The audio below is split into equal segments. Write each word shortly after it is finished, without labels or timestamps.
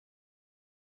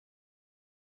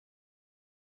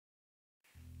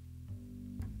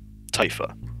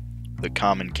Typha, the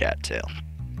common cattail.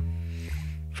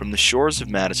 From the shores of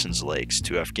Madison's lakes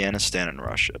to Afghanistan and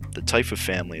Russia, the Typha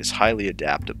family is highly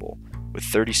adaptable, with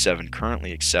 37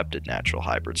 currently accepted natural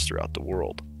hybrids throughout the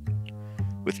world.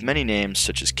 With many names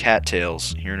such as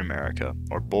cattails here in America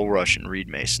or bulrush and reed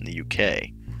mace in the UK,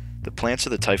 the plants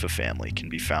of the Typha family can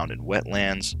be found in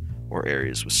wetlands or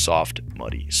areas with soft,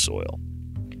 muddy soil.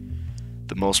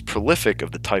 The most prolific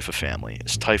of the Typha family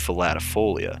is Typha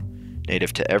latifolia,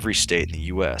 native to every state in the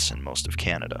US and most of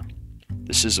Canada.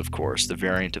 This is, of course, the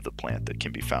variant of the plant that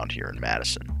can be found here in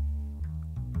Madison.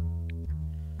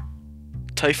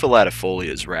 Typha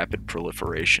latifolia's rapid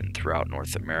proliferation throughout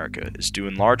North America is due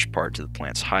in large part to the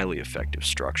plant's highly effective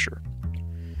structure.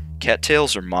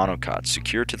 Cattails are monocots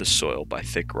secured to the soil by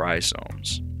thick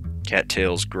rhizomes.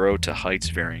 Cattails grow to heights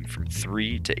varying from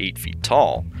 3 to 8 feet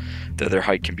tall, though their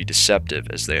height can be deceptive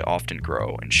as they often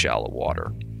grow in shallow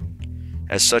water.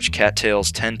 As such,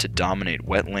 cattails tend to dominate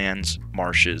wetlands,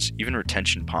 marshes, even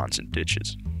retention ponds and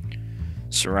ditches.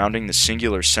 Surrounding the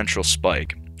singular central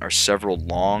spike are several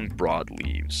long, broad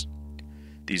leaves.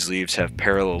 These leaves have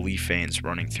parallel leaf veins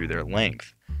running through their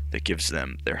length that gives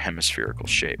them their hemispherical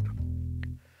shape.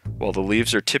 While the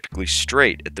leaves are typically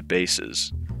straight at the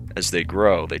bases, as they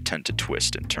grow, they tend to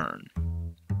twist and turn.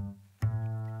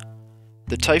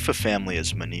 The Typha family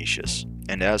is monoecious,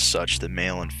 and as such, the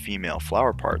male and female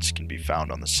flower parts can be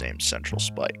found on the same central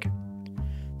spike.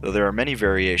 Though there are many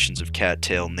variations of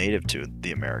cattail native to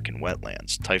the American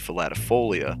wetlands, Typha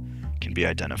latifolia can be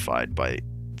identified by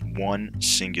one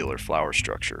singular flower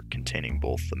structure containing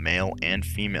both the male and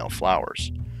female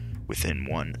flowers within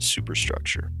one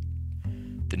superstructure.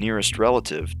 The nearest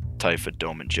relative, Typha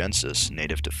domingensis,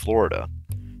 native to Florida,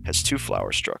 has two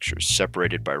flower structures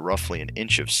separated by roughly an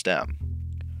inch of stem,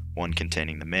 one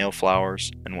containing the male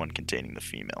flowers and one containing the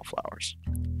female flowers.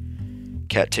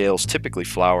 Cattails typically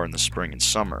flower in the spring and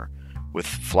summer, with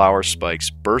flower spikes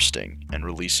bursting and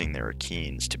releasing their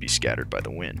achenes to be scattered by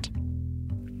the wind.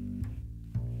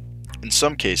 In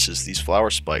some cases, these flower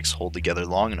spikes hold together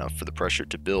long enough for the pressure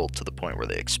to build to the point where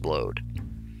they explode.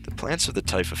 The plants of the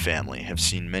Typha family have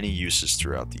seen many uses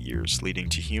throughout the years, leading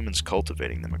to humans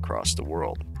cultivating them across the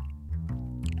world.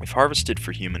 If harvested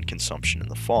for human consumption in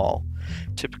the fall,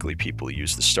 typically people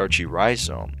use the starchy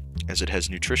rhizome, as it has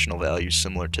nutritional value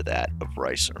similar to that of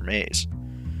rice or maize.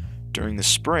 During the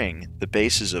spring, the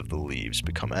bases of the leaves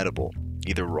become edible,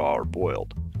 either raw or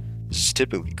boiled. This is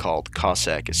typically called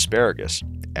Cossack asparagus,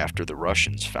 after the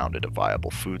Russians found it a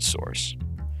viable food source.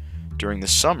 During the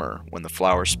summer, when the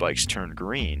flower spikes turn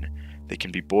green, they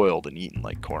can be boiled and eaten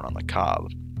like corn on the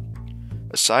cob.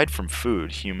 Aside from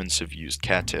food, humans have used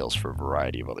cattails for a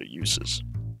variety of other uses.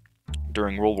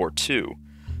 During World War II,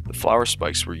 the flower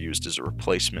spikes were used as a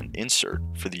replacement insert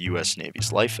for the U.S.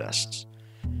 Navy's life vests.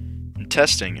 In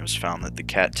testing, it was found that the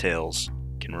cattails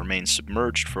can remain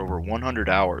submerged for over 100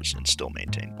 hours and still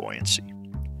maintain buoyancy.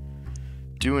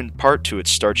 Due in part to its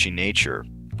starchy nature,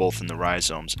 both in the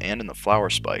rhizomes and in the flower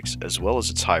spikes, as well as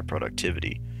its high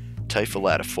productivity, Typha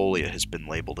latifolia has been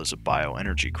labeled as a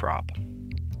bioenergy crop.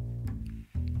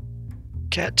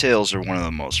 Cattails are one of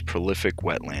the most prolific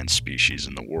wetland species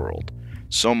in the world,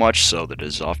 so much so that it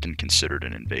is often considered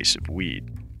an invasive weed.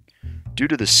 Due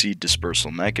to the seed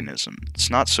dispersal mechanism, it's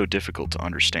not so difficult to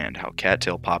understand how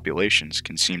cattail populations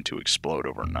can seem to explode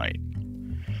overnight.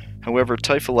 However,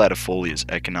 Typha latifolia's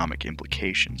economic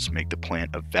implications make the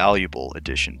plant a valuable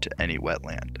addition to any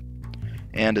wetland.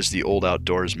 And as the old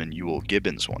outdoorsman Ewell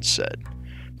Gibbons once said,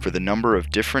 for the number of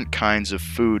different kinds of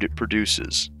food it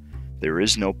produces, there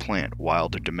is no plant,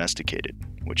 wild or domesticated,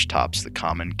 which tops the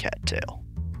common cattail.